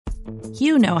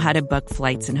You know how to book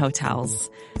flights and hotels.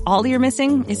 All you're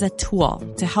missing is a tool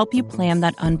to help you plan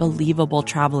that unbelievable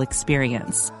travel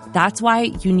experience. That's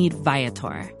why you need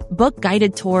Viator. Book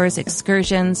guided tours,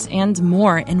 excursions, and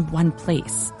more in one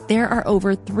place. There are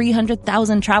over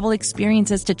 300,000 travel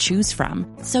experiences to choose from,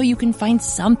 so you can find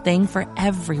something for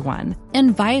everyone.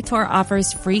 And Viator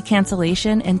offers free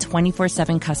cancellation and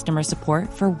 24/7 customer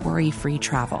support for worry-free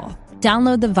travel.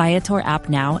 Download the Viator app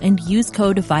now and use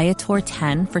code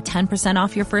Viator10 for 10%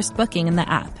 off your first booking in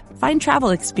the app. Find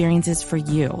travel experiences for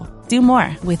you. Do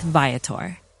more with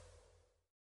Viator.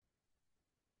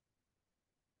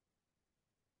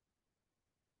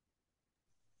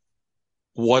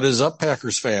 What is up,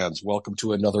 Packers fans? Welcome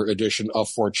to another edition of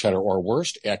For Cheddar or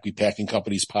Wurst, Acme Packing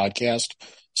Company's podcast,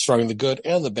 starring the good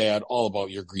and the bad, all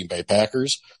about your Green Bay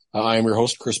Packers. I am your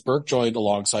host, Chris Burke, joined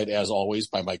alongside, as always,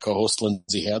 by my co-host,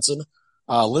 Lindsey Hansen.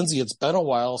 Lindsey, it's been a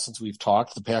while since we've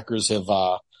talked. The Packers have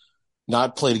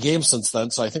not played a game since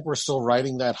then, so I think we're still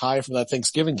riding that high from that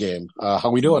Thanksgiving game.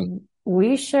 How we doing?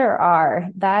 We sure are.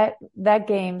 That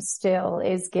game still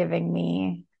is giving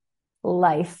me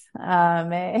life.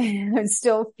 I'm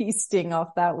still feasting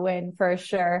off that win for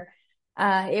sure.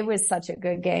 It was such a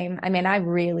good game. I mean, I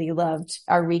really loved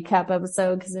our recap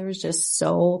episode because there was just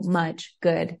so much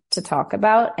good to talk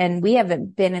about. And we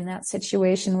haven't been in that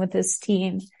situation with this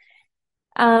team,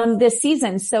 this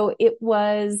season. So it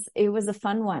was a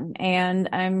fun one, and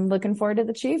I'm looking forward to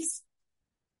the Chiefs.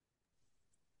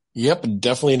 Yep.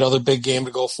 Definitely another big game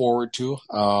to go forward to.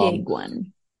 Big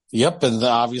one. Yep. And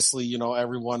obviously,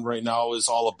 everyone right now is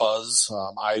all abuzz.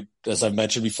 As I've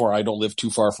mentioned before, I don't live too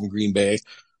far from Green Bay.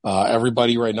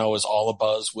 Everybody right now is all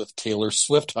abuzz with Taylor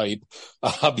Swift hype,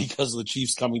 because of the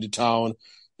Chiefs coming to town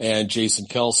and Jason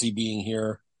Kelce being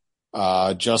here.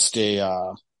 Or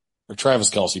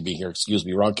Travis Kelce being here, excuse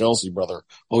me, Ron Kelce, brother.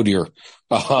 Oh dear.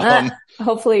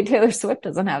 Hopefully Taylor Swift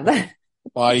doesn't have that.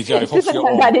 Well, I hope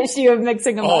that issue of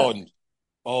mixing them up.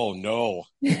 Oh no.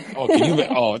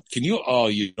 Can you,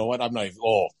 you know what? I'm not even,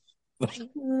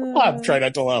 I'm trying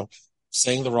not to laugh.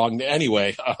 Saying the wrong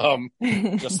anyway.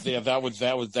 Just yeah, that would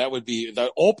be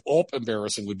that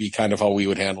embarrassing would be kind of how we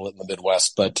would handle it in the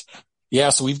Midwest. But yeah,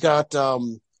 so we've got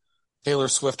Taylor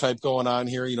Swift type going on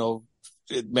here.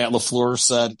 Matt LaFleur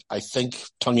said, I think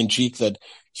tongue in cheek, that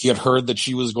he had heard that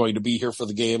she was going to be here for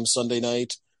the game Sunday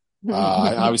night.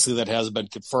 Obviously that hasn't been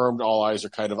confirmed. All eyes are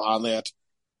kind of on that.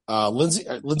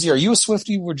 Lindsey, are you a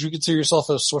Swiftie? Would you consider yourself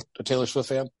a Taylor Swift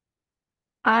fan?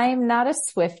 I'm not a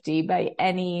Swiftie by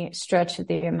any stretch of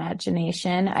the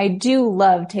imagination. I do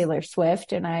love Taylor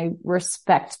Swift and I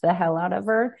respect the hell out of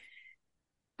her.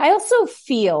 I also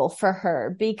feel for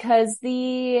her because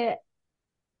the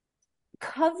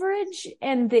coverage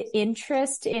and the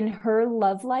interest in her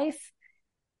love life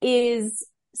is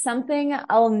something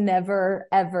I'll never,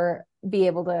 ever be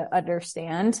able to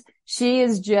understand. She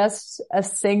is just a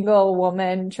single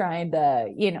woman trying to,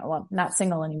 well, not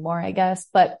single anymore, I guess,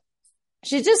 but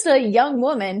she's just a young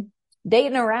woman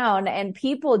dating around and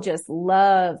people just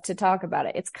love to talk about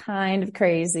it. It's kind of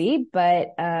crazy, but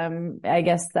I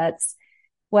guess that's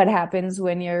what happens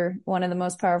when you're one of the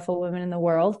most powerful women in the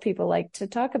world. People like to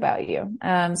talk about you.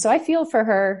 So I feel for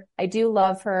her. I do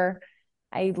love her.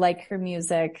 I like her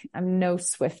music. I'm no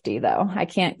Swiftie though. I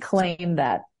can't claim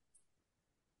that.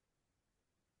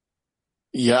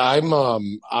 Yeah, I'm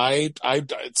in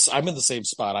the same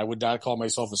spot. I would not call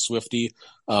myself a Swiftie,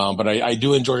 but I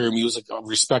do enjoy her music. I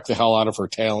respect the hell out of her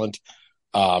talent.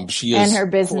 She is, and her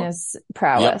business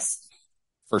prowess. Yep,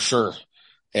 for sure.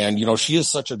 And she is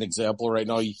such an example right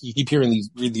now. You keep hearing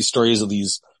these stories of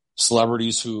these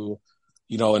celebrities who,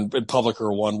 in public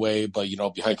are one way, but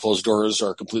behind closed doors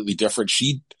are completely different.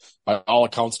 She, by all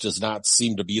accounts, does not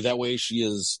seem to be that way. She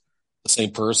is the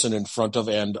same person in front of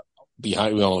and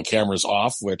behind, the camera's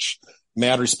off, which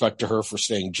mad respect to her for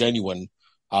staying genuine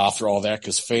after all that,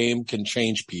 because fame can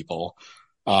change people.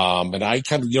 And I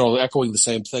kind of, echoing the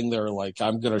same thing there, like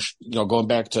I'm going to, going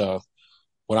back to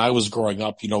when I was growing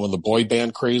up, when the boy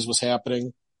band craze was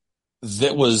happening,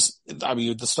 that was,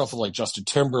 the stuff with like Justin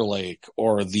Timberlake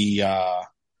or the,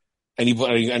 any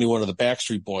one of the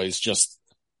Backstreet Boys, just,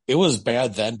 it was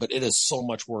bad then, but it is so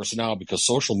much worse now because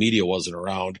social media wasn't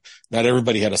around. Not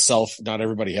everybody had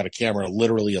a camera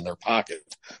literally in their pocket.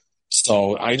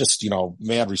 So I just,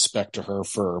 mad respect to her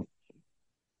for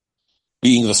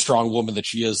being the strong woman that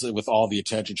she is with all the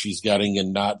attention she's getting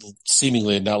and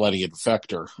seemingly not letting it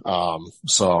affect her.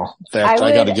 So that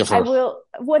I got to give her. I will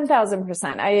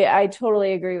 1000%. I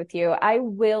totally agree with you. I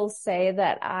will say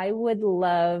that I would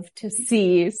love to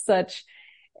see such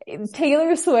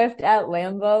Taylor Swift at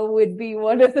Lambeau would be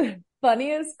one of the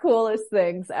funniest, coolest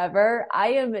things ever.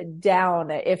 I am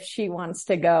down if she wants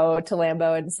to go to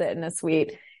Lambeau and sit in a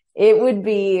suite. It would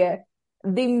be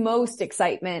the most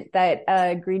excitement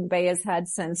that Green Bay has had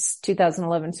since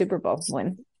 2011 Super Bowl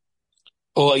win.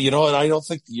 Well, and I don't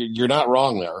think you're not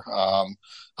wrong there.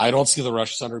 I don't see the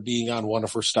Rush Center being on one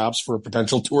of her stops for a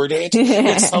potential tour date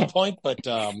at some point, but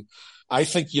I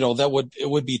think it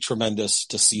would be tremendous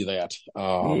to see that.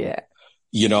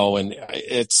 And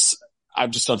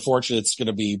I'm just unfortunate it's going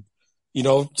to be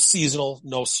seasonal,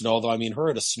 no snow though. I mean, her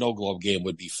at a snow globe game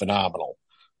would be phenomenal.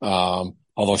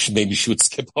 Although maybe she would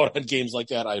skip out on games like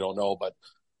that. I don't know, but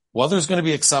weather's going to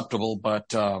be acceptable.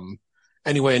 But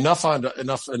anyway, enough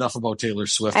about Taylor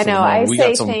Swift. I know. I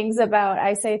say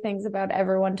things about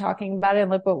everyone talking about it,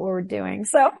 and look what we're doing.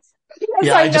 So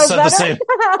yeah, I just said the same.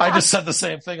 I just said the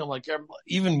same thing. I'm like,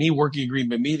 even me working in Green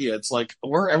Bay media, it's like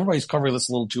everybody's covering this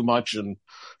a little too much, and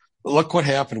look what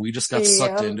happened. We just got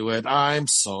sucked into it. I'm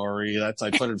sorry. I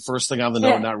put it first thing on the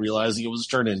note, not realizing it was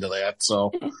turned into that.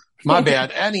 So my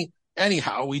bad.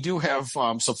 Anyhow, we do have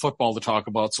some football to talk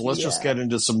about. So let's just get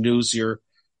into some news here.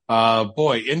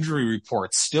 Injury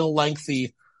reports still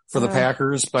lengthy for the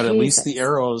Packers, but at least the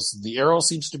arrow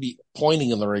seems to be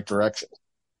pointing in the right direction.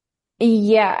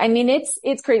 Yeah, I mean,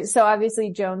 it's crazy. So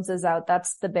obviously Jones is out.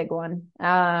 That's the big one.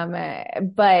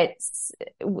 But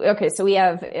okay, so we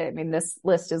have, this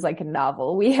list is like a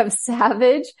novel. We have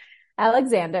Savage,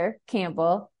 Alexander,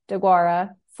 Campbell, DeGuara,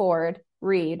 Ford,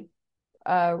 Reed,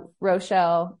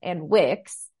 Rochelle, and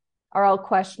Wicks are all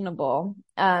questionable.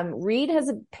 Reed has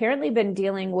apparently been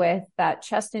dealing with that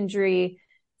chest injury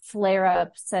flare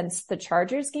up since the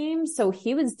Chargers game. So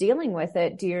he was dealing with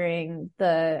it during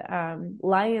the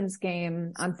Lions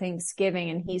game on Thanksgiving,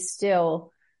 and he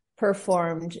still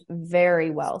performed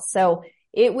very well. So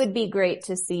it would be great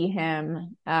to see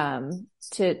him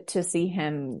to see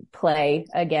him play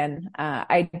again.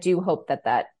 I do hope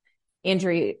that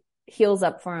injury heals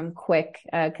up for him quick,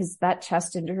 because that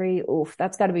chest injury,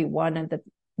 that's got to be one of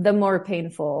the more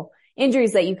painful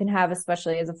injuries that you can have,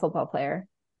 especially as a football player.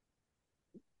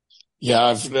 Yeah,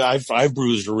 I've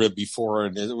bruised a rib before,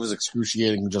 and it was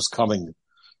excruciating just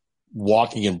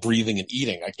walking and breathing and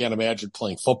eating. I can't imagine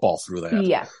playing football through that.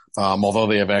 Yeah. Although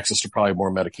they have access to probably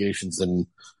more medications than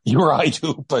you or I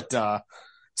do, but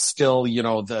still, they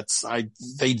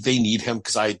need him,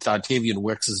 because Dontavian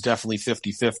Wicks is definitely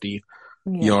 50-50.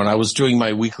 Yeah. And I was doing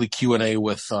my weekly Q&A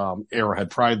with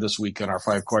Arrowhead Pride this week on our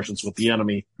 5 questions with the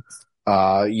enemy.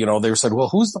 They said,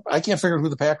 well, I can't figure out who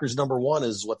the Packers number one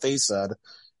is what they said.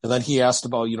 And then he asked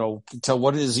about,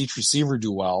 what does each receiver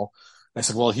do well? I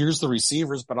said, well, here's the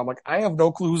receivers, but I'm like, I have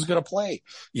no clue who's going to play.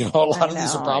 A lot of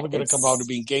these are probably going to come down to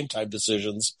being game time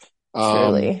decisions.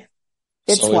 Truly.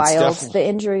 It's wild. The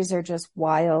injuries are just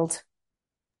wild.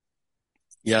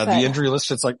 Yeah, the injury list,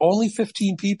 it's like only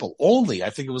 15 people. Only. I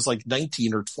think it was like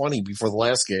 19 or 20 before the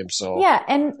last game. So yeah,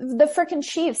 and the freaking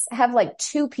Chiefs have like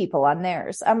 2 people on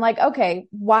theirs. I'm like, okay,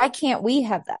 why can't we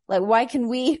have that? Like, why can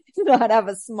we not have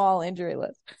a small injury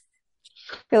list?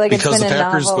 I feel like it's been a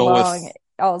novel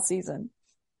all season.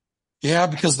 Yeah,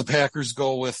 because the Packers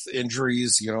go with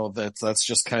injuries. That's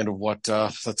just kind of what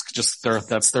that's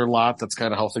their lot. That's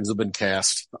kind of how things have been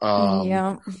cast.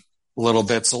 A little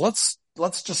bit. So let's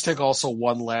just take also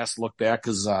one last look back,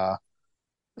 because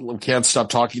we can't stop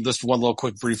talking. Just one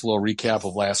brief little recap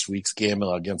of last week's game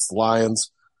against the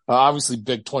Lions. Obviously,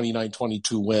 big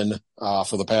 29-22 win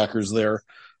for the Packers there,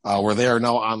 where they are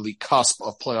now on the cusp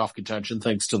of playoff contention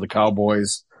thanks to the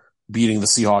Cowboys beating the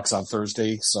Seahawks on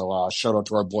Thursday. So shout out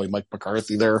to our boy Mike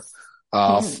McCarthy there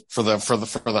for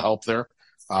the help there.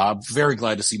 Very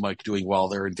glad to see Mike doing well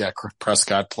there, and Dak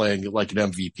Prescott playing like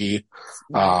an MVP.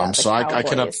 So I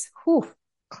cannot.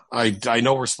 I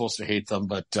know we're supposed to hate them,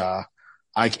 but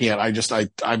I can't.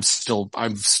 I'm still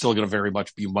going to very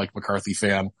much be a Mike McCarthy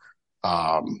fan.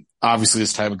 Obviously,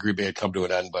 this time in Green Bay had come to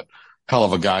an end, but hell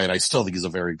of a guy, and I still think he's a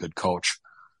very good coach.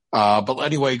 But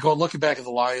anyway, looking back at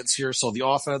the Lions here. So the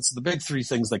offense, the big 3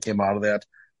 things that came out of that,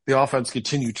 the offense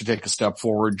continued to take a step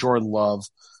forward. Jordan Love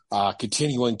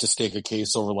continuing to stake a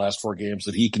case over the last 4 games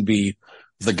that he can be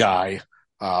the guy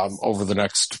over the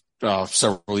next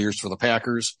several years for the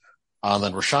Packers.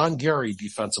 Then Rashawn Gary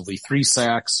defensively, 3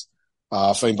 sacks.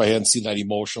 If anybody hadn't seen that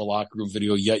emotional locker room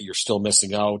video yet, you're still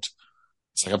missing out.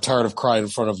 It's like, I'm tired of crying in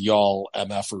front of y'all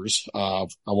MFers. I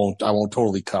won't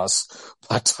totally cuss,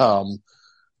 but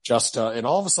and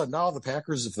all of a sudden now if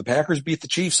the Packers beat the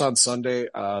Chiefs on Sunday,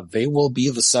 they will be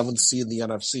the 7th seed in the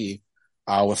NFC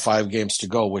with 5 games to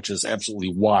go, which is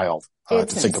absolutely wild to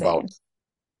think about.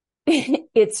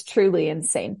 It's truly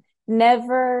insane.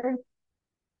 Never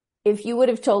if you would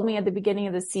have told me at the beginning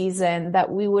of the season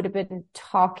that we would have been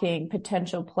talking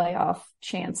potential playoff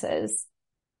chances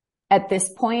at this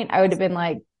point, I would have been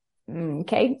like,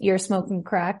 okay, you're smoking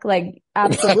crack. Like,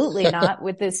 absolutely not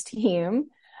with this team.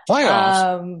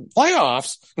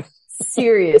 Playoffs.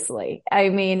 Seriously. I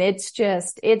mean, it's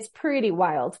pretty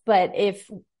wild. But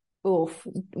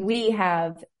we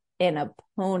have an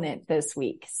opponent this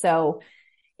week. So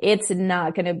it's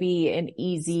not going to be an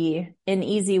easy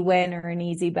win or an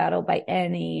easy battle by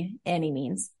any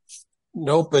means.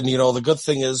 Nope. And, the good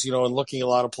thing is, in looking at a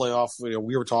lot of playoff,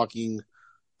 we were talking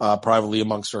privately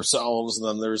amongst ourselves, and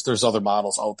then there's other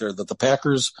models out there that the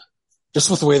Packers,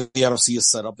 just with the way the NFC is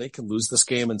set up, they can lose this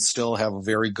game and still have a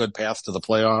very good path to the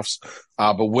playoffs.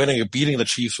 But beating the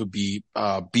Chiefs would be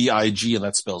BIG, and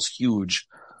that spells huge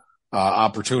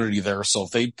opportunity there. So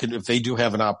if they do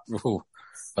have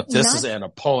but this is an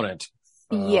opponent.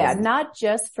 Yeah, not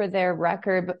just for their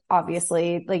record, but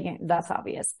obviously, like, that's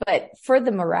obvious, but for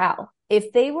the morale.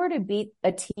 If they were to beat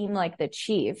a team like the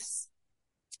Chiefs,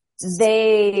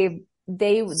 the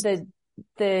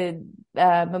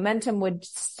momentum would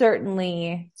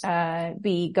certainly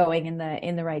be going in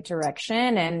the right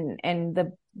direction, and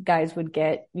the guys would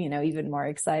get even more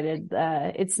excited.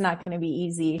 It's not going to be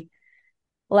easy,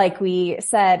 like we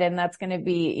said, and that's going to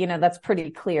be that's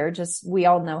pretty clear. Just, we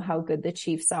all know how good the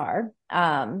Chiefs are.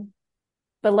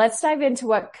 But let's dive into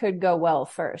what could go well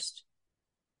first.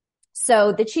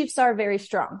 So the Chiefs are very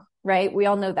strong, right? We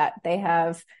all know that. They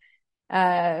have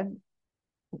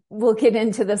we'll get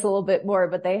into this a little bit more,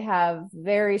 but they have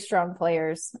very strong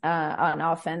players on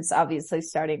offense, obviously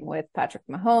starting with Patrick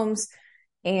Mahomes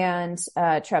and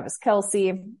Travis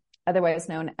Kelce, otherwise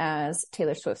known as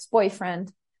Taylor Swift's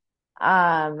boyfriend.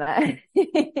 But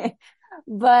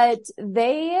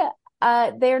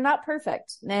they're not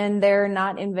perfect, and they're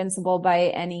not invincible by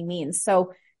any means.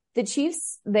 So the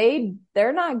Chiefs, they're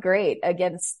not great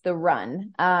against the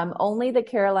run. Only the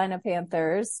Carolina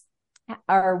Panthers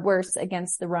are worse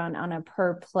against the run on a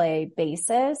per play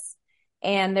basis,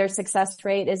 and their success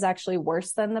rate is actually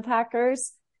worse than the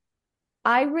Packers.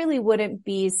 I really wouldn't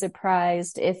be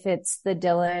surprised if it's the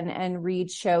Dillon and Reed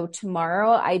show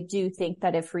tomorrow. I do think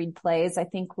that if Reed plays, I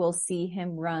think we'll see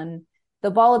him run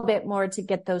the ball a bit more to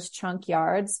get those chunk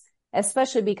yards,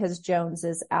 especially because Jones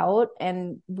is out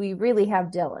and we really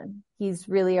have Dillon. He's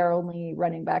really our only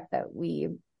running back that we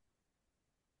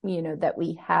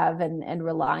have and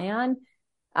rely on.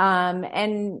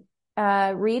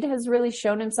 Reed has really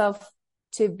shown himself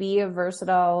to be a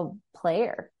versatile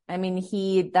player. I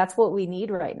mean, that's what we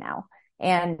need right now.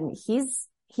 And he's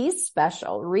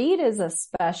special. Reed is a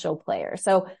special player.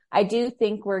 So I do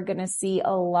think we're going to see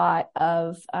a lot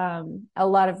of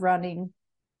running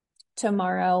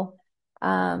tomorrow.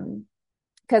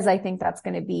 Cause I think that's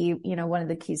going to be, one of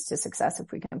the keys to success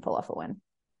if we can pull off a win.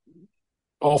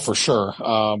 Oh, for sure.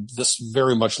 This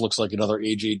very much looks like another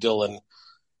AJ Dillon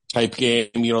type game.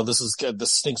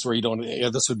 This stinks where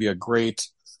this would be a great,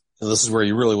 and this is where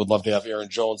you really would love to have Aaron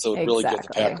Jones. That would really give the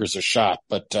Packers a shot.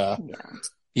 But,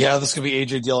 this could be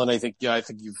AJ Dillon. I think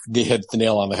you've hit the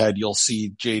nail on the head. You'll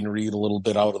see Jaden Reed a little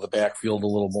bit out of the backfield a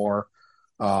little more.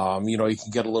 You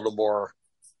can get a little more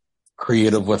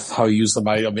creative with how you use them.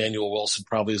 Emmanuel Wilson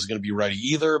probably isn't going to be ready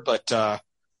either, but,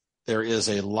 there is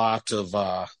a lot of,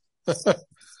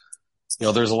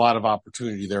 there's a lot of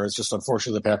opportunity there. It's just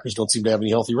unfortunately the Packers don't seem to have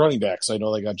any healthy running backs. I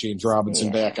know they got James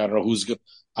Robinson back. I don't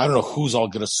know who's all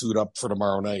going to suit up for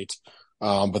tomorrow night.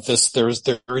 But there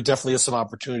definitely is some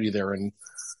opportunity there. And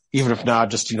even if not,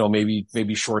 just,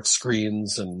 maybe short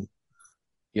screens and,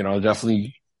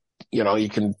 definitely, you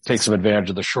can take some advantage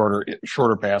of the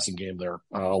shorter passing game there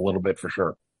a little bit for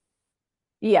sure.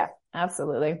 Yeah,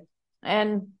 absolutely.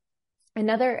 And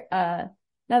another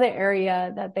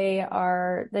area that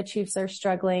the Chiefs are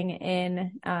struggling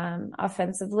in,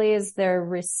 offensively is their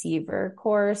receiver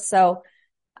core. So,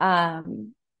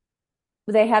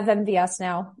 they have MVS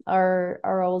now,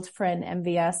 our old friend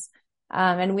MVS.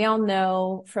 And we all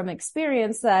know from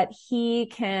experience that he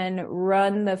can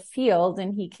run the field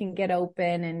and he can get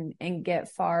open and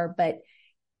get far, but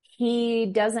he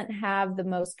doesn't have the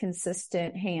most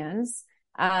consistent hands.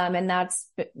 And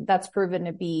that's proven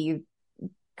to be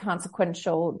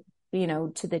consequential,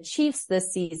 to the Chiefs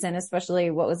this season, especially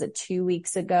 2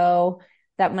 weeks ago,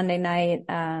 that Monday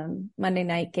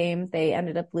night game, they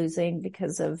ended up losing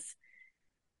because of,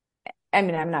 I'm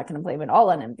not going to blame it all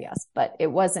on MVS, but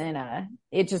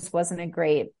it just wasn't a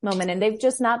great moment. And they've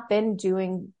just not been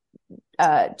doing,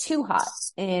 too hot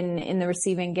in the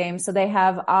receiving game. So they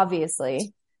have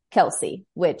obviously Kelce,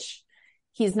 which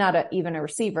he's not even a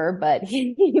receiver, but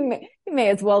he may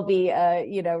as well be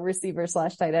a, receiver /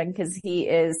 tight end because he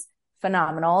is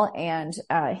phenomenal. And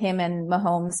him and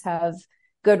Mahomes have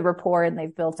good rapport and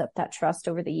they've built up that trust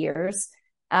over the years.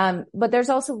 But there's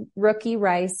also rookie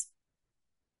Rice.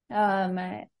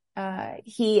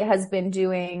 He has been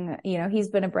doing, he's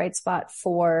been a bright spot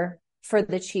for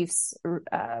the Chiefs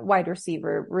wide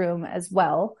receiver room as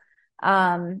well.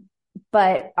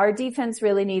 But our defense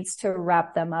really needs to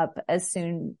wrap them up as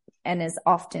soon and as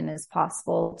often as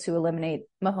possible to eliminate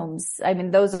Mahomes. I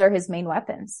mean, those are his main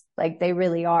weapons. Like they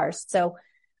really are. So,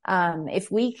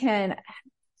 if we can,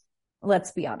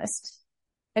 let's be honest.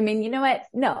 I mean, you know what?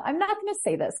 No, I'm not going to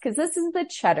say this because this is the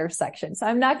Cheddar section. So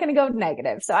I'm not going to go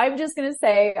negative. So I'm just going to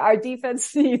say our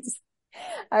defense needs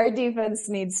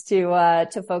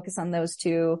to focus on those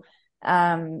two,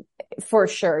 for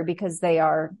sure, because they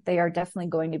are definitely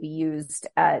going to be used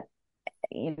at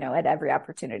every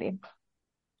opportunity.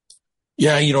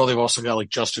 Yeah. They've also got like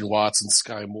Justin Watts and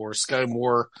Sky Moore. Sky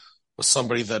Moore was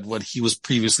somebody that when he was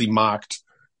previously mocked,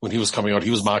 when he was coming out,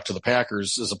 he was mocked to the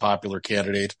Packers as a popular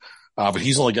candidate. But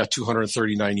he's only got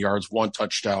 239 yards, 1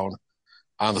 touchdown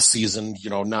on the season.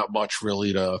 Not much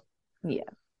really to,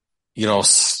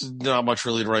 not much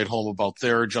really to write home about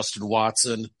there. Justin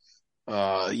Watson,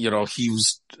 he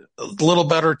was a little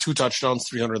better, 2 touchdowns,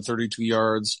 332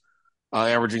 yards,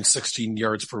 averaging 16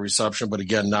 yards per reception. But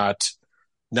again, not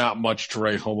much to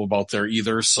write home about there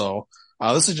either. So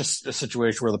this is just a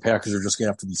situation where the Packers are just going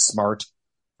to have to be smart,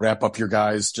 wrap up your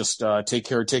guys, just take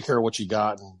care of what you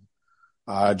got, and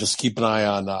just keep an eye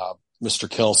on Mr.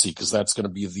 Kelsey, because that's going to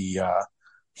be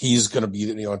he's going to be,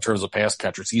 in terms of pass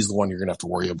catchers, he's the one you're going to have to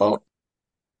worry about.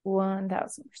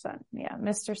 1000%. Yeah.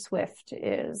 Mr. Swift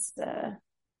is,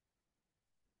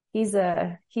 he's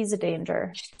a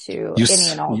danger to any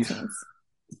and all teams.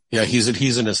 Yeah.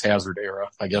 He's in his Hazard era.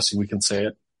 I guess we can say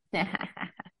it.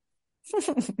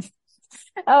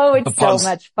 Oh, it's so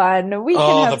much fun. We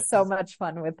can have so much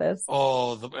fun with this.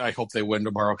 I hope they win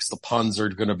tomorrow because the puns are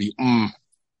going to be,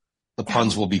 the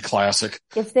puns will be classic.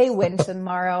 If they win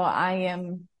tomorrow,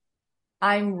 I'm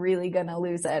really going to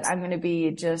lose it. I'm going to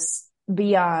be just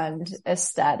beyond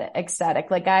ecstatic.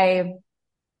 Like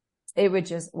it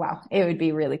would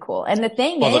be really cool. And the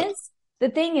thing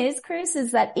is, Chris,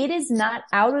 is that it is not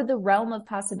out of the realm of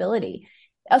possibility.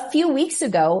 A few weeks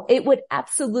ago, it would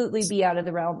absolutely be out of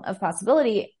the realm of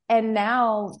possibility. And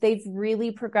now they've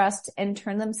really progressed and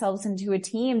turned themselves into a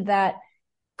team that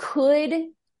could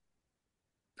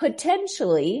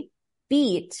potentially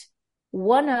beat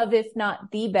one of, if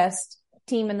not the best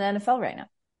team in the NFL right now.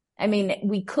 I mean,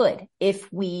 we could,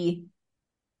 if we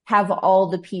have all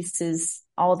the pieces,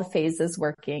 all the phases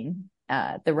working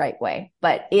the right way,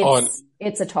 but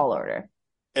it's a tall order.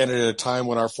 And at a time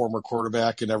when our former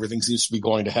quarterback and everything seems to be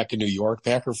going to heck in New York,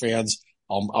 Packer fans,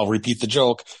 I'll repeat the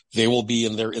joke, they will be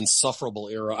in their insufferable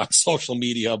era on social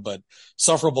media, but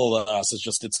sufferable to us is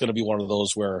just, it's going to be one of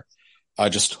those where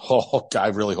I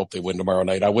really hope they win tomorrow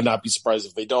night. I would not be surprised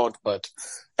if they don't, but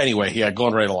anyway, yeah,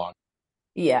 going right along.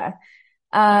 Yeah.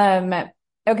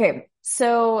 Okay.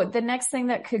 So the next thing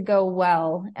that could go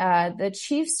well, the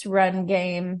Chiefs run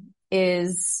game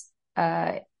is,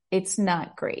 it's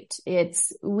not great.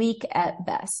 It's weak at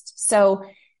best. So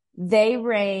their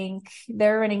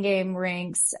running game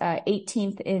ranks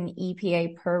 18th in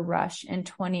EPA per rush and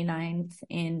 29th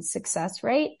in success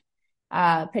rate.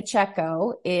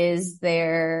 Pacheco is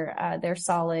their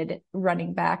solid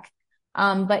running back.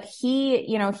 But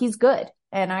he's good,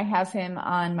 and I have him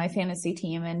on my fantasy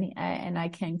team, and I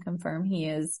can confirm he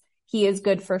is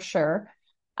good for sure.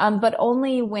 But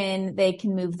only when they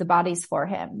can move the bodies for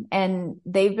him. And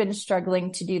they've been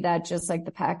struggling to do that just like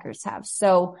the Packers have.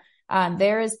 So,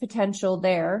 there is potential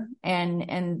there.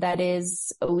 And that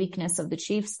is a weakness of the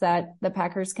Chiefs that the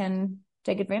Packers can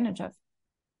take advantage of.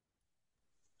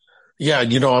 Yeah.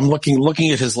 I'm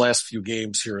looking at his last few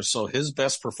games here. So his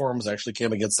best performance actually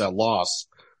came against that loss,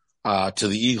 to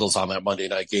the Eagles on that Monday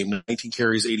night game. 19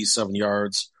 carries, 87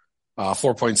 yards,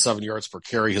 4.7 yards per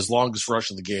carry. His longest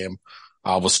rush of the game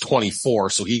was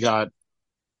 24. So he got,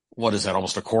 what is that?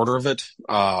 Almost a quarter of it,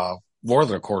 more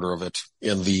than a quarter of it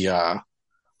in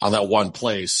on that one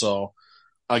play. So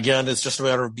again, it's just a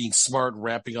matter of being smart,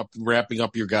 wrapping up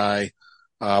your guy,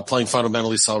 playing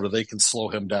fundamentally so that they can slow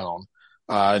him down.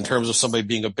 In terms of somebody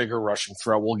being a bigger rushing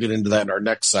threat, we'll get into that in our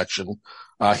next section.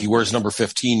 He wears number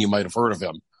 15. You might have heard of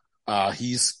him.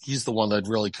 He's the one that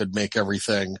really could make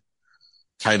everything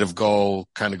kind of go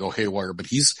haywire, but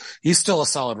he's still a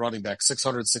solid running back.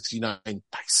 669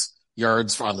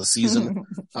 yards on the season,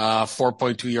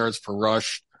 4.2 yards per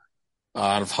rush.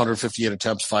 out of 158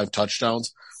 attempts, 5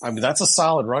 touchdowns. I mean, that's a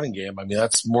solid running game. I mean,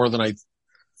 that's more than I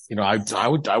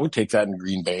would take that in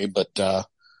Green Bay, but,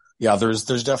 yeah, there's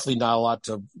definitely not a lot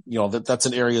to, that's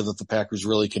an area that the Packers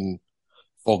really can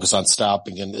focus on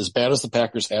stopping. And as bad as the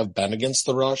Packers have been against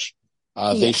the rush,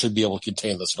 they should be able to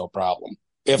contain this no problem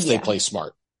if they play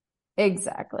smart.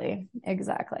 Exactly.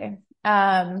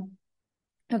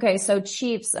 Okay, so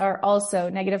Chiefs are also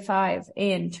 -5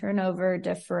 in turnover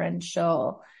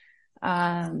differential.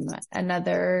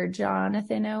 Another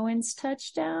Jonathan Owens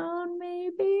touchdown,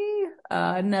 maybe.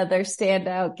 Another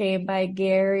standout game by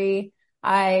Gary.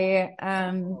 I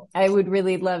would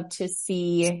really love to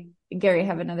see Gary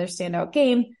have another standout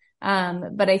game.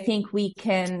 But I think we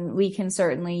can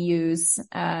certainly use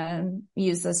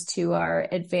this to our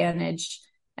advantage,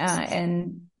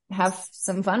 and have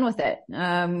some fun with it.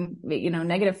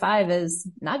 -5 is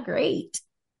not great.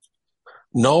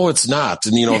 No, it's not.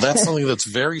 And, that's something that's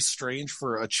very strange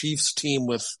for a Chiefs team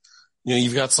with,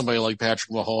 you've got somebody like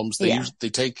Patrick Mahomes. They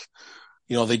take,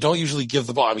 they don't usually give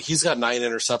the ball. I mean, he's got 9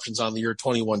 interceptions on the year,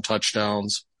 21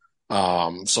 touchdowns.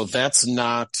 So that's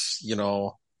not,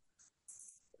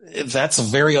 that's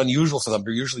very unusual for them.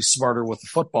 They're usually smarter with the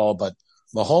football, but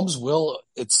Mahomes will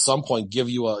at some point give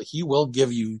you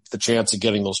the chance of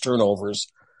getting those turnovers.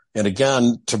 And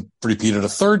again, to repeat it a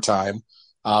third time,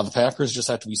 the Packers just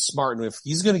have to be smart. And if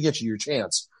he's going to get you your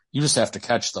chance, you just have to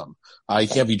catch them. You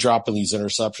can't be dropping these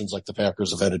interceptions like the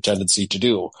Packers have had a tendency to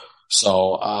do.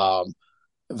 So,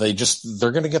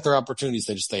 they're going to get their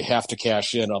opportunities. They have to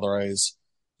cash in. Otherwise,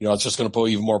 it's just going to put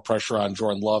even more pressure on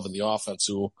Jordan Love and the offense,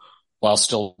 who, while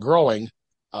still growing,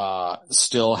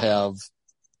 still have,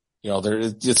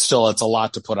 it's a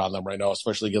lot to put on them right now,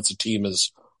 especially against a team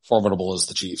as formidable as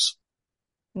the Chiefs.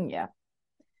 Yeah.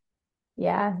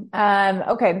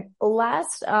 Okay.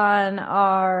 Last on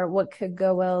our what could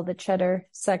go well, the Cheddar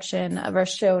section of our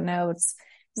show notes,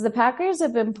 is the Packers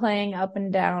have been playing up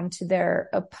and down to their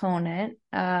opponent.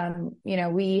 I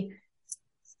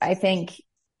think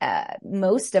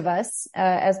most of us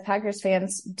as Packers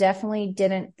fans definitely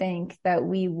didn't think that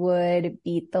we would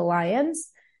beat the Lions.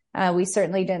 We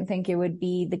certainly didn't think it would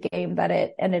be the game that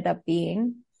it ended up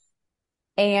being.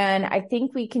 And I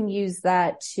think we can use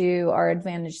that to our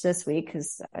advantage this week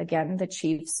because, again, the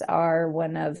Chiefs are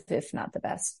one of, if not the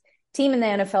best team in the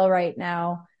NFL right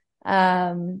now.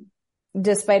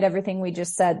 Despite everything we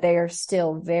just said, they are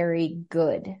still very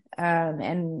good.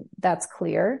 And that's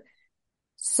clear.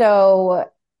 So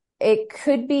it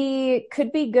could be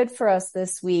good for us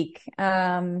this week.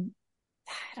 I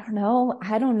don't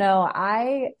know.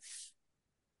 I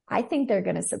think they're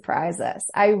going to surprise us.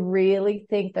 I really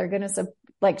think they're going to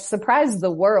surprise the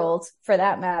world, for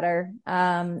that matter,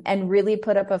 and really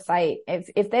put up a fight.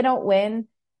 If they don't win,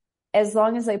 as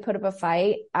long as they put up a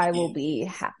fight, I will be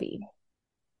happy.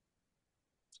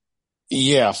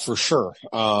 Yeah, for sure.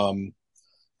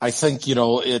 I think,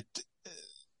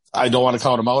 I don't want to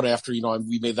count them out after,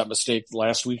 we made that mistake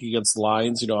last week against the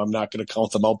Lions. I'm not going to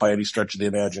count them out by any stretch of the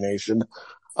imagination.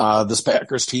 This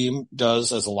Packers team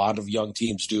does, as a lot of young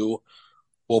teams do,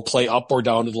 will play up or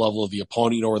down to the level of the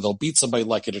opponent, or they'll beat somebody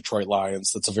like a Detroit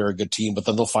Lions. That's a very good team, but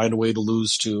then they'll find a way to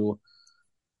lose to,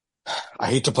 I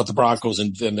hate to put the Broncos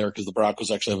in there because the Broncos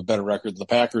actually have a better record than the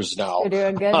Packers now.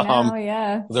 They're doing good now,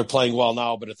 yeah. They're playing well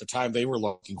now, but at the time they were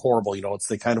looking horrible.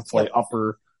 They kind of play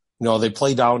upper, they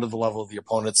play down to the level of the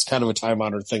opponent. It's kind of a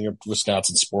time-honored thing in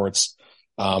Wisconsin sports,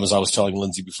 as I was telling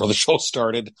Lindsay before the show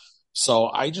started. So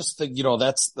I just think,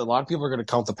 that's a lot of people are going to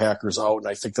count the Packers out, and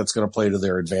I think that's going to play to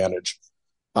their advantage.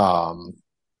 But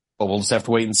we'll just have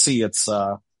to wait and see. It's,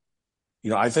 I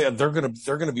think they're going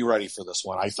to be ready for this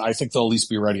one. I think they'll at least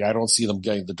be ready. I don't see them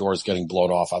getting the doors getting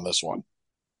blown off on this one.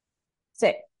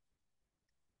 So,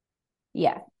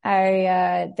 yeah,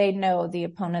 they know the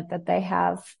opponent that they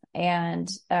have, and,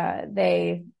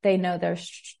 they know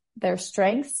their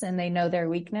strengths and they know their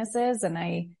weaknesses. And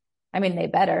I mean, they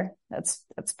better. That's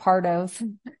part of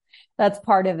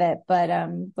it.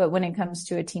 But when it comes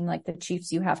to a team like the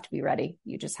Chiefs, you have to be ready.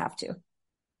 You just have to.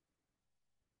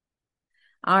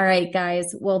 All right,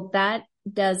 guys. Well, that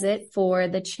does it for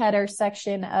the Cheddar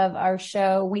section of our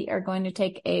show. We are going to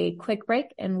take a quick break,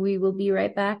 and we will be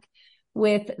right back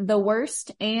with the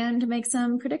worst and make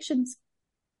some predictions.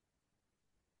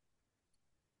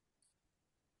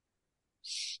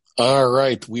 All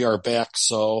right, we are back.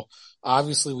 So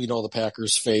obviously we know the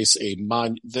Packers face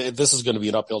this is going to be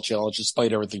an uphill challenge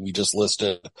despite everything we just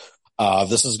listed.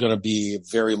 This is going to be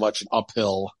very much an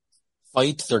uphill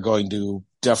fight. They're going to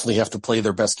definitely have to play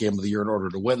their best game of the year in order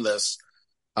to win this.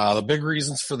 The big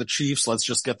reasons for the Chiefs, let's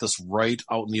just get this right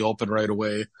out in the open right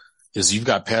away, is you've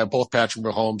got both Patrick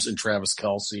Mahomes and Travis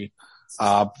Kelce.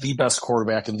 the best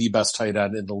quarterback and the best tight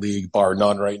end in the league, bar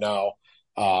none right now.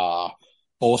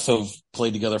 Both have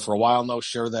played together for a while now,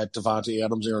 share that Devontae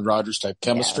Adams, Aaron Rodgers type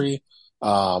chemistry.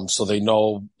 So they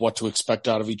know what to expect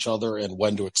out of each other and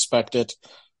when to expect it.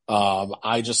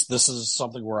 This is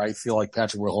something where I feel like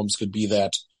Patrick Mahomes could be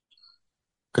that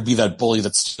bully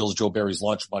that steals Joe Barry's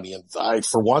lunch money. And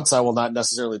for once, I will not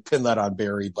necessarily pin that on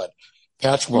Barry, but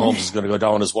Patrick Mahomes is going to go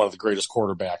down as one of the greatest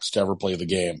quarterbacks to ever play the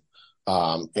game.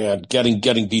 And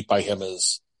getting beat by him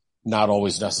is not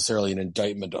always necessarily an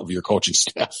indictment of your coaching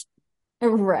staff.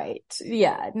 Right.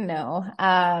 Yeah, no.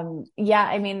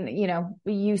 I mean,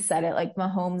 you said it, like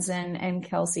Mahomes and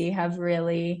Kelsey have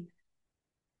really,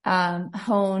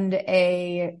 honed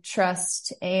a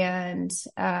trust and,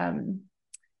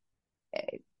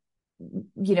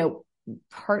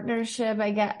 partnership,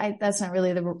 I guess. That's not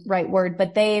really the right word,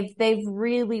 but they've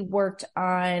really worked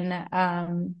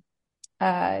on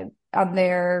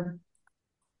their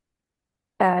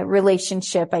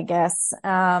relationship, I guess.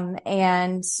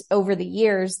 And over the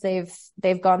years,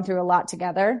 they've gone through a lot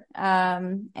together.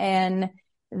 And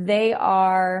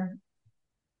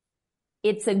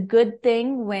it's a good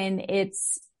thing when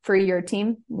it's for your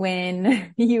team,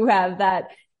 when you have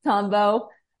that combo,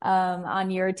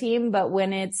 on your team, but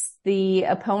when it's the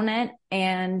opponent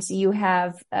and you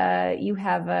have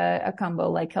a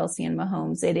combo like Kelsey and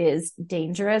Mahomes, it is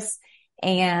dangerous.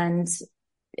 And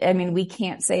I mean, we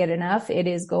can't say it enough. It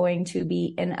is going to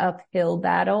be an uphill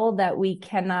battle that we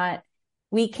can't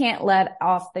let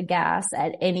off the gas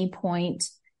at any point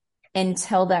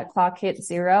until that clock hits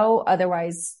 0.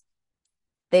 Otherwise,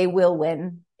 they will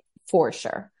win for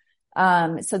sure.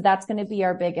 So that's going to be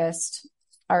our biggest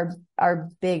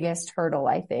hurdle,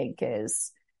 I think,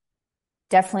 is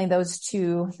definitely those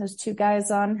two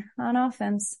guys on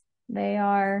offense. They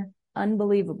are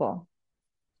unbelievable.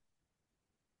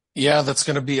 Yeah, that's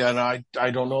going to be, and I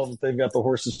don't know if they've got the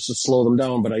horses to slow them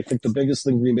down, but I think the biggest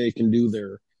thing Green Bay can do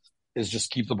there is just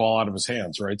keep the ball out of his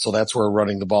hands, right? So that's where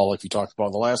running the ball, like we talked about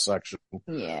in the last section,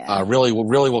 really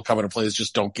will come into play. Is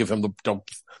just don't give him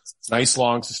nice,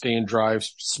 long, sustained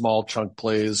drives, small chunk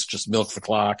plays, just milk the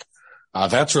clock.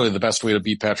 That's really the best way to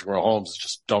beat Patrick Mahomes. Is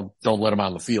just don't let him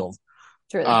on the field.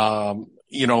 Truly.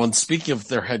 And speaking of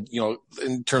their head,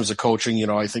 in terms of coaching,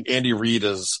 I think Andy Reid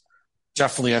is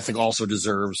definitely, I think, also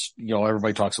deserves,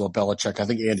 everybody talks about Belichick. I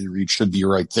think Andy Reid should be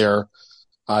right there.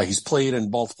 He's played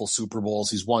in multiple Super Bowls.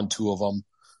 He's won 2 of them.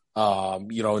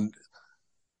 And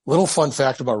little fun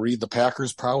fact about Reid, the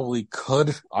Packers probably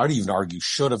I'd even argue,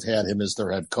 should have had him as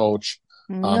their head coach.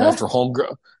 After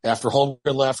Holmgren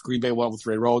left, Green Bay went with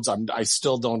Ray Rhodes. I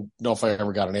still don't know if I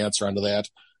ever got an answer onto that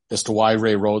as to why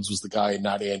Ray Rhodes was the guy and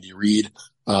not Andy Reid.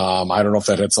 I don't know if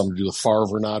that had something to do with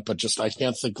Favre or not, but just I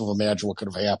can't imagine what could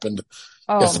have happened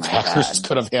if the Packers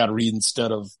could have had Reid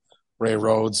instead of Ray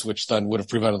Rhodes, which then would have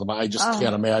prevented them. I just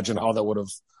can't imagine how that would have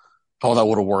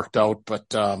worked out. But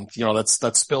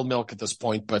that's spilled milk at this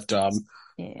point. But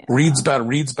Reid's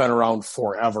been around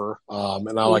forever, and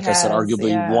now, like I said,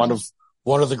 arguably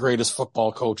one of the greatest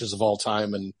football coaches of all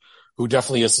time, and who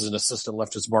definitely is as an assistant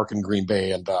left his mark in Green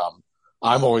Bay. And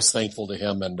I'm always thankful to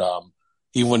him. And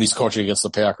even when he's coaching against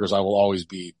the Packers, I will always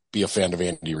be a fan of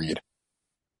Andy Reid.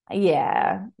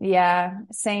 Yeah,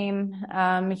 same.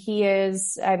 He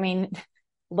is, I mean,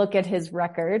 look at his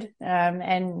record,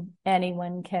 and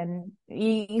anyone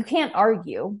you can't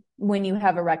argue when you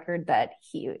have a record that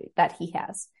he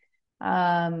has.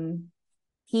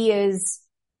 He is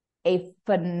a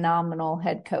phenomenal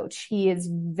head coach. He is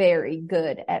very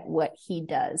good at what he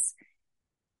does.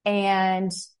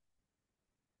 And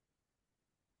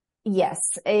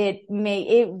yes, it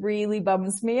really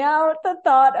bums me out, the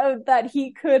thought of that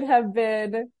he could have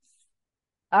been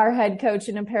our head coach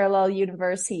in a parallel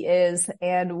universe. He is,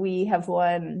 and we have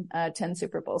won 10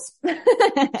 Super Bowls.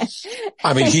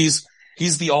 I mean, he's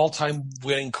the all-time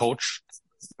winning coach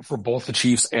for both the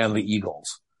Chiefs and the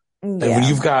Eagles.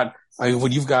 Yeah. And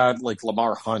when you've got like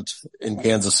Lamar Hunt in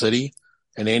Kansas City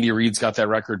and Andy Reid's got that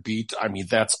record beat, I mean,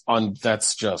 that's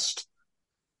just.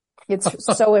 It's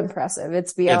so impressive.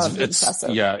 It's beyond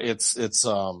impressive. Yeah, I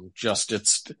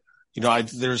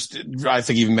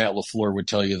think even Matt LaFleur would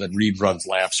tell you that Reid runs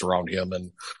laps around him.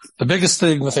 And the biggest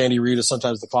thing with Andy Reid is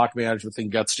sometimes the clock management thing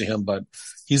gets to him, but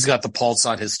he's got the pulse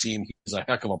on his team. He's a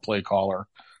heck of a play caller.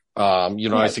 I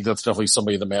think that's definitely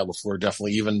somebody that Matt LaFleur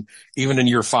definitely, even in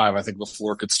year 5, I think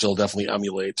LaFleur could still definitely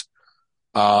emulate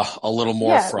a little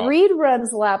more from. Reid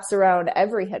runs laps around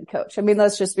every head coach. I mean,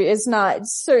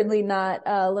 it's certainly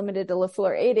not limited to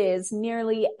LaFleur. It is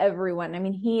nearly everyone. I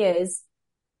mean, he is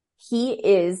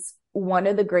one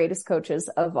of the greatest coaches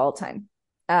of all time,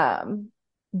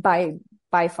 by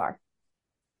far.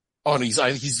 Oh, and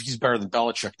he's better than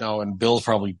Belichick now. And Bill's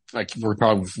probably like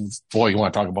boy, you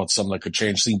want to talk about something that could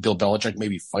change. Seeing Bill Belichick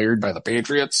maybe fired by the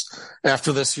Patriots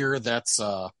after this year, that's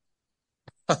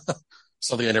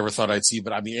something I never thought I'd see.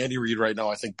 But I mean, Andy Reid right now,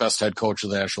 I think best head coach of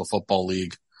the National Football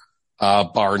League,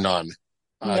 bar none.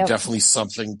 Yep. Definitely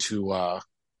something to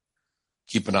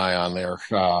keep an eye on there.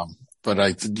 But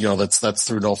that's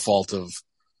through no fault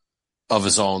of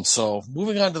his own. So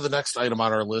moving on to the next item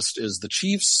on our list is the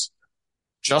Chiefs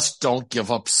just don't give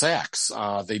up sacks.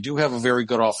 They do have a very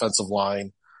good offensive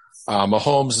line.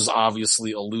 Mahomes is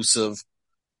obviously elusive.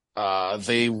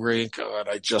 They rank, and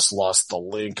I just lost the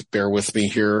link. Bear with me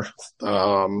here.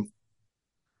 Here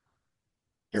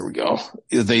we go.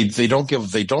 They don't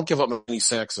give up many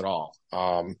sacks at all.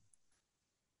 Oh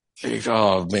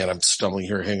man, I'm stumbling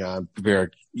here. Hang on.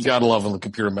 Bear, you gotta love when the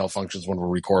computer malfunctions when we're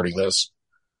recording this.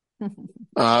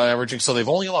 Averaging, so they've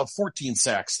only allowed 14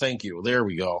 sacks. Thank you. There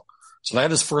we go. So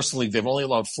that is first in the league. They've only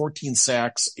allowed 14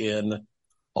 sacks in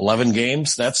 11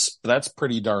 games. That's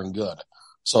pretty darn good.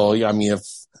 So yeah, I mean, if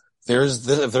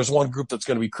there's one group that's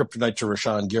going to be kryptonite to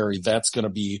Rashawn Gary, that's going to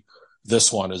be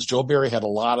this one. As Joe Barry had a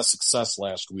lot of success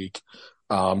last week,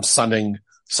 sending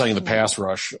the pass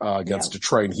rush against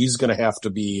Detroit, and he's going to have to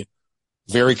be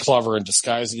very clever in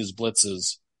disguising his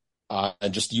blitzes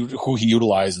and just who he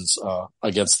utilizes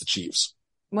against the Chiefs.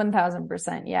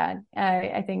 1000%. Yeah,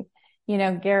 I think.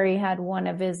 Gary had one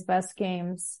of his best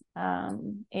games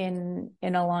in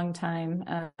a long time.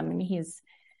 He's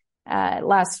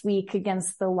last week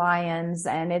against the Lions,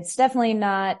 and it's definitely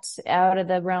not out of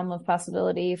the realm of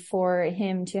possibility for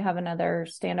him to have another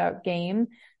standout game.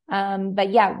 But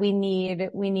yeah, we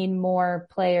need more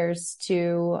players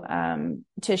to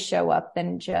show up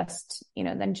than just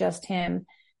him.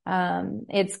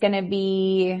 It's going to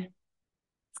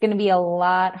be a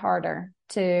lot harder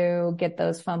to get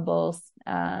those fumbles,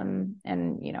 and,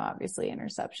 obviously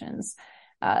interceptions,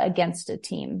 against a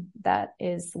team that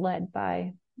is led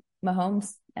by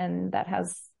Mahomes and that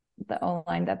has the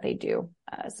O-line that they do.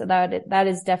 So that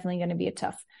is definitely going to be a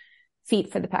tough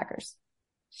feat for the Packers.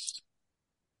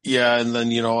 Yeah. And then,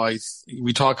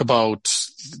 we talk about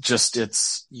just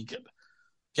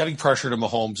getting pressure to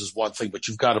Mahomes is one thing, but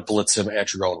you've got to blitz him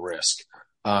at your own risk.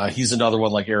 He's another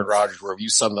one like Aaron Rodgers, where you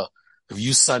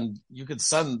can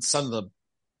send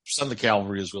the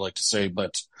cavalry, as we like to say,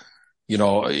 but you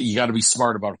got to be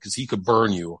smart about it because he could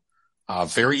burn you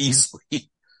very easily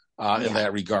in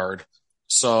that regard.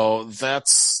 So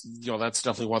that's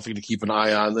definitely one thing to keep an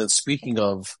eye on. Then speaking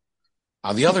of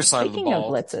on the other side of the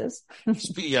ball, blitzes.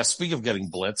 Speaking of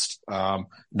getting blitzed,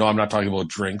 no, I'm not talking about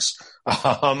drinks.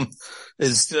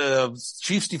 Is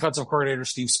Chiefs defensive coordinator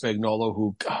Steve Spagnuolo,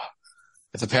 who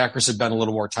if the Packers had been a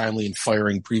little more timely in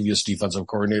firing previous defensive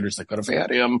coordinators, they could have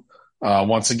had him.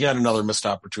 Once again, another missed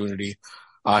opportunity.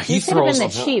 He could have been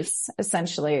the Chiefs,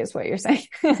 essentially, is what you're saying.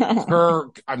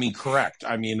 Correct.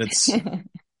 I mean, it's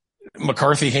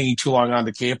McCarthy hanging too long on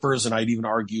to Capers, and I'd even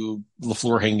argue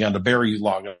LaFleur hanging on to Barry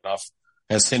long enough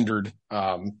has hindered,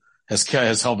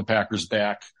 has held the Packers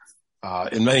back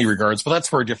in many regards. But that's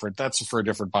for a different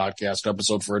podcast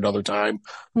episode for another time.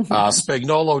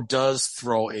 Spagnuolo does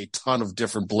throw a ton of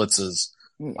different blitzes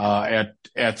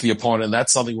at the opponent, and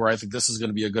that's something where I think this is going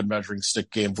to be a good measuring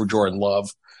stick game for Jordan Love.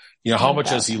 How much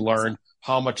has he learned?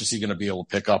 How much is he going to be able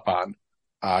to pick up on?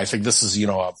 I think this is,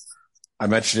 I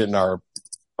mentioned it in our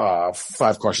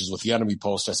 5 questions with the enemy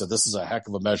post. I said this is a heck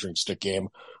of a measuring stick game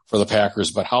for the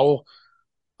Packers, but how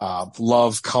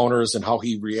Love counters and how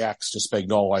he reacts to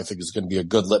Spagnuolo, I think, is going to be a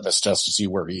good litmus test to see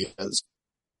where he is.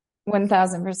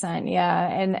 1000%. Yeah.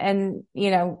 And,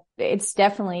 it's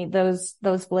definitely those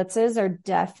blitzes are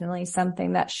definitely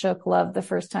something that shook Love the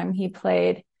first time he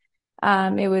played.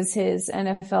 It was his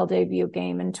NFL debut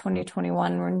game in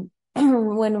 2021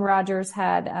 when Rodgers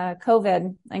had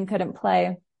COVID and couldn't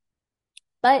play.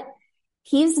 But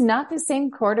he's not the same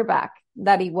quarterback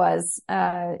that he was,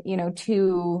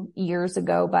 2 years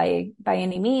ago by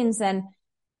any means. And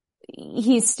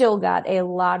he's still got a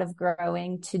lot of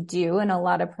growing to do and a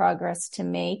lot of progress to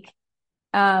make.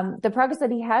 The progress that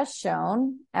he has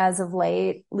shown as of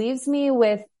late leaves me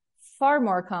with far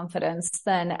more confidence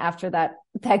than after that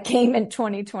game in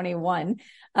 2021.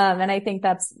 And I think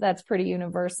that's pretty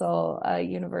universal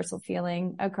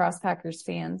feeling across Packers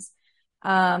fans.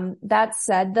 That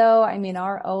said, though, I mean,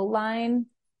 our O-line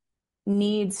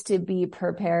needs to be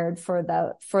prepared for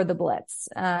the blitz.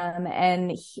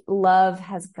 And Love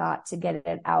has got to get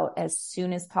it out as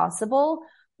soon as possible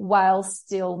while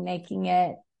still making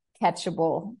it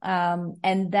catchable.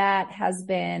 And that has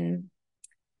been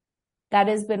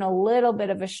a little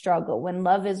bit of a struggle. When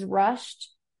Love is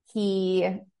rushed,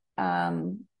 he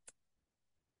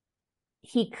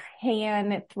he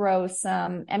can throw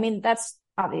some, I mean, that's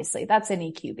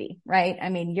any QB, right? I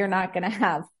mean, you're not going to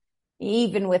have,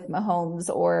 even with Mahomes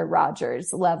or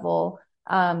Rodgers level,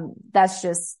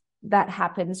 that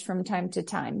happens from time to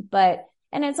time.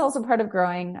 And it's also part of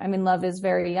growing. I mean, Love is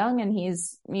very young and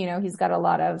he's got a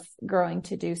lot of growing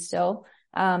to do still.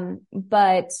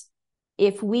 But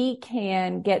if we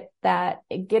can get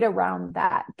around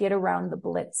the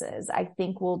blitzes, I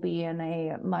think we'll be in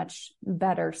a much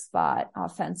better spot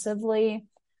offensively.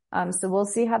 So we'll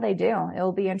see how they do.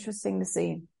 It'll be interesting to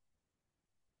see.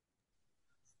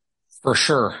 For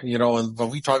sure. And when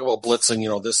we talk about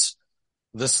blitzing,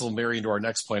 this will marry into our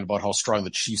next point about how strong the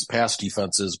Chiefs pass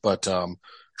defense is. But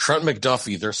Trent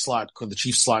McDuffie, the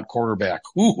Chiefs slot quarterback,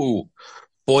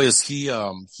 boy, is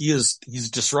he's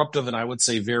disruptive, and I would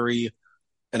say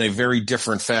in a very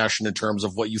different fashion in terms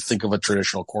of what you think of a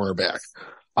traditional cornerback.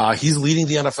 He's leading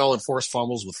the NFL in forced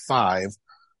fumbles with 5,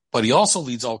 but he also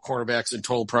leads all cornerbacks in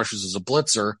total pressures as a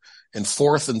blitzer and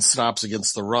 4th in stops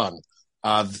against the run.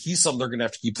 He's something they're going to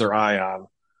have to keep their eye on.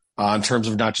 In terms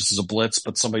of not just as a blitz,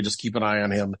 but somebody just keep an eye on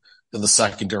him in the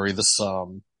secondary. This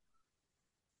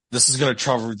is going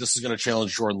to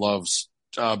challenge Jordan Love's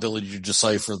ability to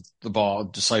decipher the ball,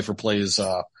 decipher plays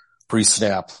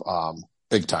pre-snap,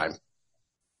 big time.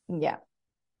 Yeah.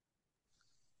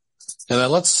 And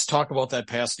then let's talk about that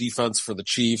pass defense for the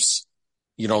Chiefs.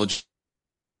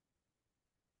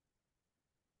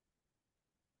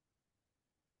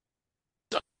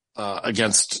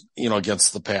 Against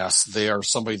the pass. They are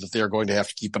somebody that they are going to have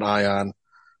to keep an eye on,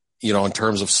 in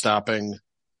terms of stopping.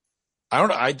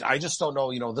 I just don't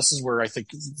know. This is where I think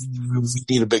we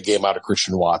need a big game out of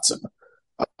Christian Watson.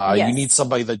 Yes. You need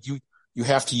somebody that you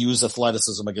have to use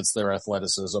athleticism against their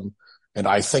athleticism. And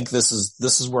I think this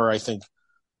is where I think,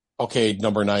 okay,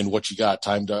 number 9, what you got?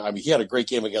 He had a great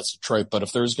game against Detroit, but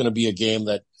if there's going to be a game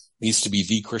that needs to be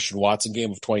the Christian Watson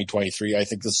game of 2023, I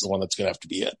think this is the one that's going to have to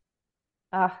be it.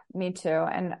 Me too.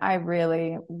 And I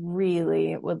really,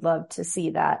 really would love to see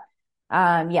that.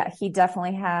 He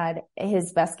definitely had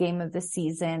his best game of the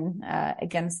season,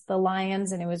 against the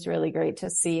Lions. And it was really great to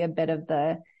see a bit of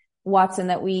the Watson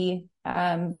that we,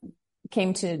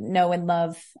 came to know and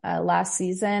love, last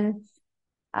season.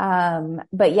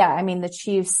 But yeah, I mean, the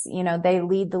Chiefs, they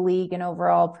lead the league in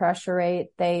overall pressure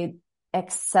rate. They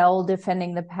excel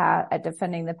defending the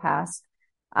pass.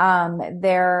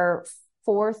 They're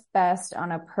 4th best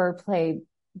on a per play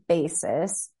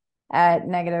basis at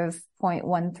negative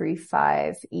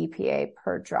 0.135 EPA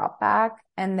per drop back.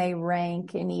 And they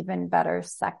rank an even better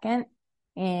 2nd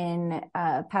in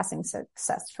passing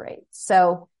success rate.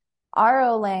 So our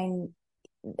O-line,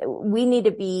 we need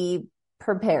to be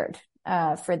prepared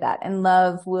for that. And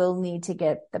Love will need to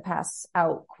get the pass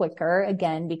out quicker,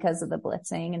 again, because of the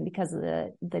blitzing and because of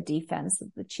the defense that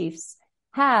the Chiefs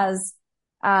has.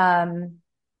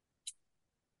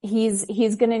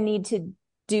 He's going to need to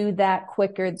do that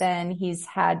quicker than he's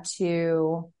had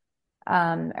to,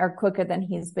 or quicker than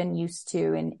he's been used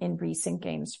to in recent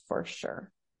games, for sure.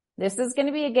 This is going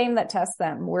to be a game that tests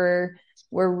them. We're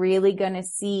really going to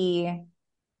see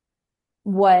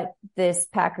what this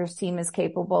Packers team is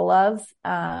capable of,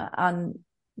 on,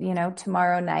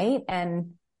 tomorrow night.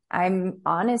 And I'm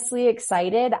honestly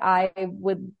excited. I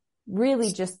would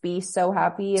really just be so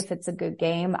happy if it's a good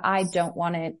game. I don't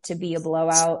want it to be a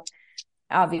blowout,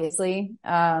 obviously.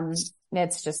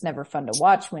 It's just never fun to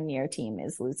watch when your team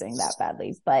is losing that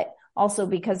badly, but also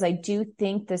because I do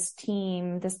think this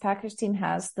Packers team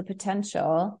has the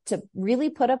potential to really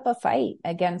put up a fight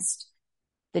against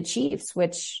the Chiefs,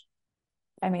 which,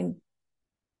 I mean,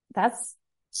 that's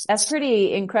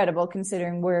pretty incredible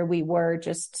considering where we were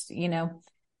just,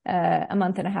 a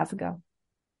month and a half ago.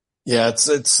 Yeah,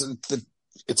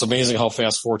 it's amazing how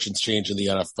fast fortunes change in the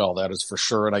NFL. That is for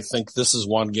sure. And I think this is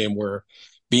one game where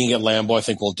being at Lambeau, I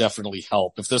think, will definitely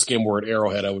help. If this game were at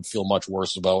Arrowhead, I would feel much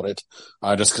worse about it,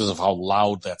 just because of how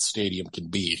loud that stadium can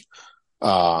be.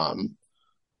 But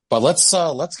let's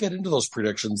get into those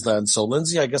predictions then. So,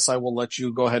 Lindsay, I guess I will let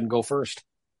you go ahead and go first.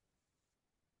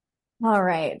 All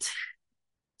right.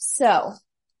 So,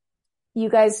 you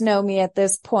guys know me at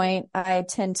this point. I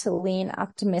tend to lean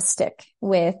optimistic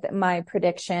with my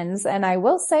predictions. And I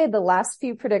will say the last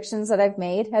few predictions that I've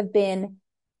made have been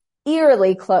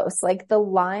eerily close. Like the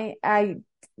line, I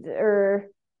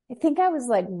think I was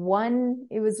like 1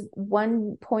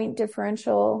 point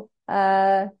differential,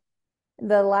 the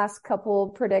last couple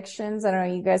predictions. I don't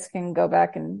know. You guys can go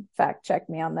back and fact check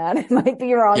me on that. It might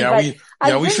be wrong.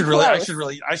 I should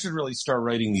really start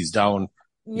writing these down.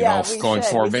 Going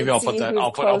forward. Maybe I'll put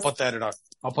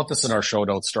this in our show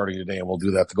notes starting today, and we'll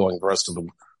do that going the rest of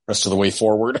rest of the way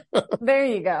forward. There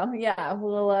you go. Yeah,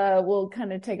 we'll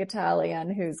kind of take a tally on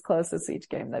who's closest each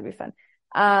game. That'd be fun.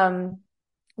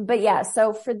 But yeah,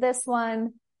 so for this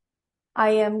one, I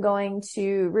am going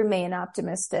to remain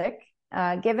optimistic.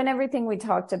 Given everything we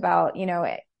talked about,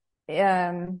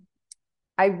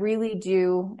 I really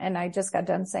do, and I just got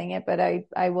done saying it, but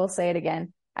I will say it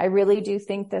again. I really do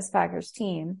think this Packers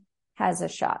team has a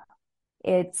shot.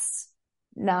 It's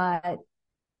not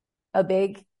a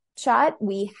big shot.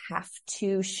 We have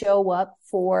to show up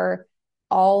for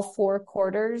all 4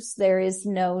 quarters. There is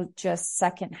no just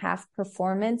second half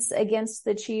performance against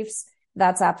the Chiefs.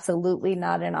 That's absolutely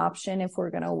not an option if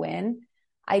we're going to win.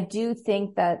 I do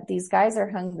think that these guys are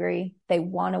hungry. They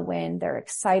want to win. They're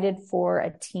excited for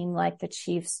a team like the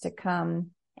Chiefs to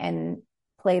come and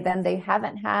play them. They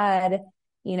haven't had,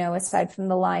 aside from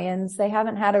the Lions, they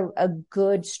haven't had a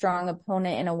good, strong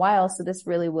opponent in a while. So this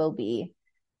really will be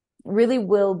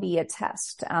a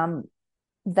test.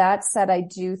 That said, I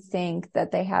do think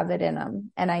that they have it in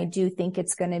them, and I do think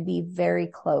it's going to be very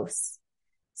close.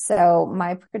 So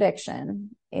my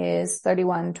prediction is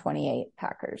 31-28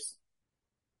 Packers.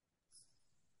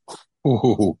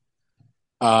 Ooh.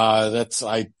 I like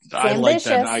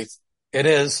that. It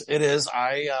is.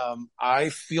 I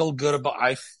feel good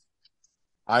about,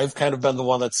 I've kind of been the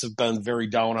one that's been very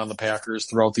down on the Packers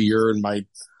throughout the year, and my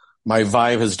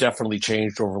vibe has definitely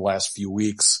changed over the last few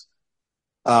weeks.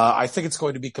 I think it's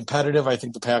going to be competitive. I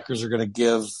think the Packers are going to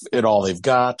give it all they've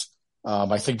got.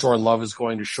 I think Jordan Love is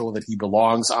going to show that he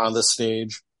belongs on this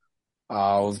stage.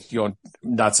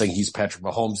 Not saying he's Patrick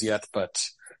Mahomes yet, but,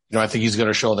 I think he's going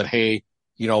to show that, hey,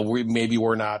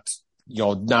 we're not,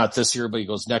 not this year, but he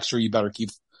goes, next year, you better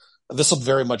this will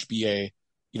very much be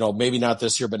maybe not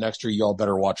this year, but next year, y'all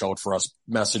better watch out for us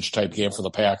message type game for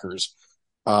the Packers.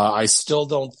 I still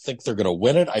don't think they're going to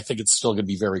win it. I think it's still going to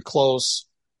be very close,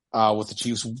 with the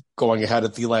Chiefs going ahead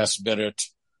at the last minute,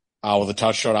 with a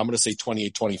touchdown. I'm going to say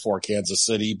 28-24 Kansas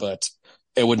City, but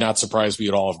it would not surprise me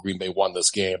at all if Green Bay won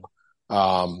this game.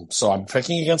 So I'm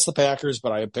picking against the Packers,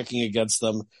 but I am picking against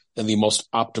them in the most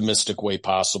optimistic way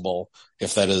possible,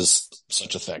 if that is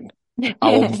such a thing.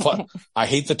 I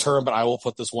hate the term, but I will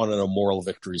put this one in a moral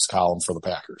victories column for the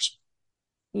Packers.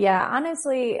 Yeah,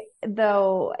 honestly,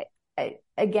 though,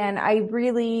 again,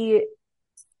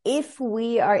 if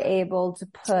we are able to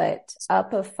put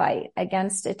up a fight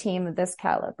against a team of this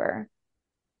caliber,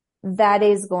 that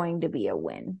is going to be a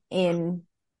win in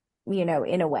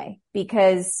a way,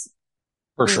 because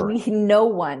for sure, no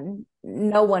one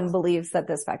believes that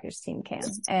this Packers team can.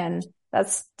 And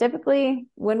that's typically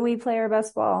when we play our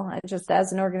best ball, just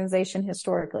as an organization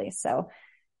historically. So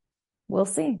we'll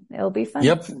see. It'll be fun.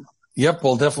 Yep.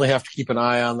 We'll definitely have to keep an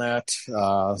eye on that,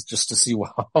 just to see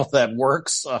how that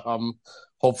works.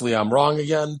 Hopefully I'm wrong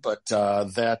again, but,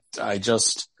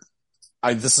 this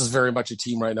is very much a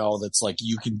team right now that's like,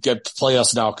 you can get to play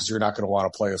us now because you're not going to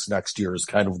want to play us next year, is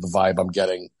kind of the vibe I'm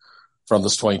getting from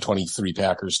this 2023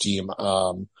 Packers team.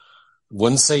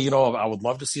 Wouldn't say, I would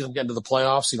love to see them get into the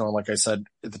playoffs. Like I said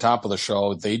at the top of the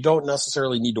show, they don't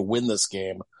necessarily need to win this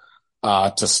game,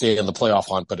 to stay in the playoff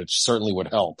hunt, but it certainly would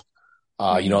help.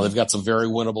 They've got some very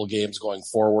winnable games going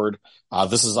forward.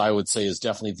 This is, I would say, is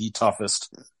definitely the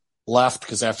toughest left,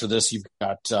 because after this, you've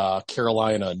got,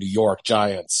 Carolina, New York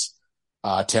Giants,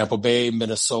 Tampa Bay,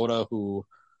 Minnesota, who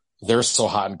they're so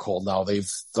hot and cold now. They've,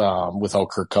 without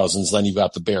Kirk Cousins, then you've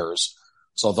got the Bears.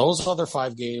 So those other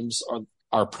 5 games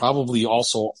are probably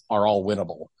also are all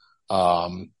winnable.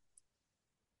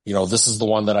 This is the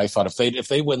one that I thought if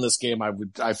they win this game,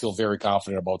 I feel very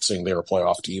confident about saying they're a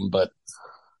playoff team. But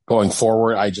going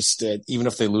forward, even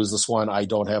if they lose this one, I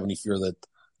don't have any fear that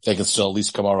they can still at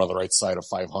least come out on the right side of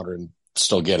 500 and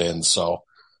still get in. So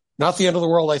not the end of the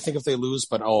world, I think, if they lose,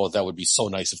 but that would be so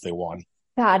nice if they won.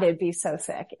 God, it'd be so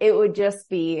sick. It would just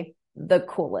be the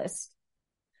coolest.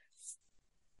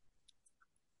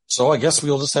 So I guess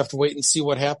we'll just have to wait and see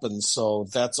what happens. So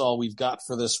that's all we've got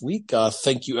for this week.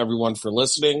 Thank you everyone for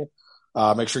listening.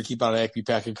 Make sure you keep on Acme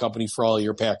Packing Company for all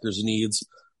your Packers needs,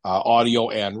 audio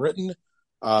and written.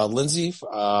 Lindsay, do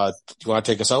you want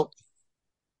to take us out?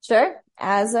 Sure.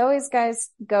 As always,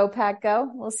 guys, go Pack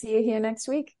Go. We'll see you here next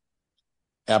week.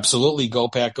 Absolutely. Go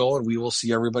Pack Go. And we will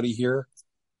see everybody here,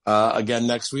 again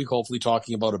next week, hopefully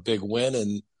talking about a big win,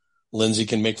 and Lindsay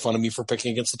can make fun of me for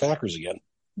picking against the Packers again.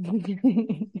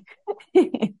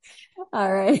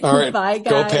 All right. All right. Bye,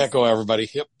 guys. Go Pack Go, everybody.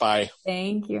 Yep. Bye.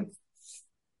 Thank you.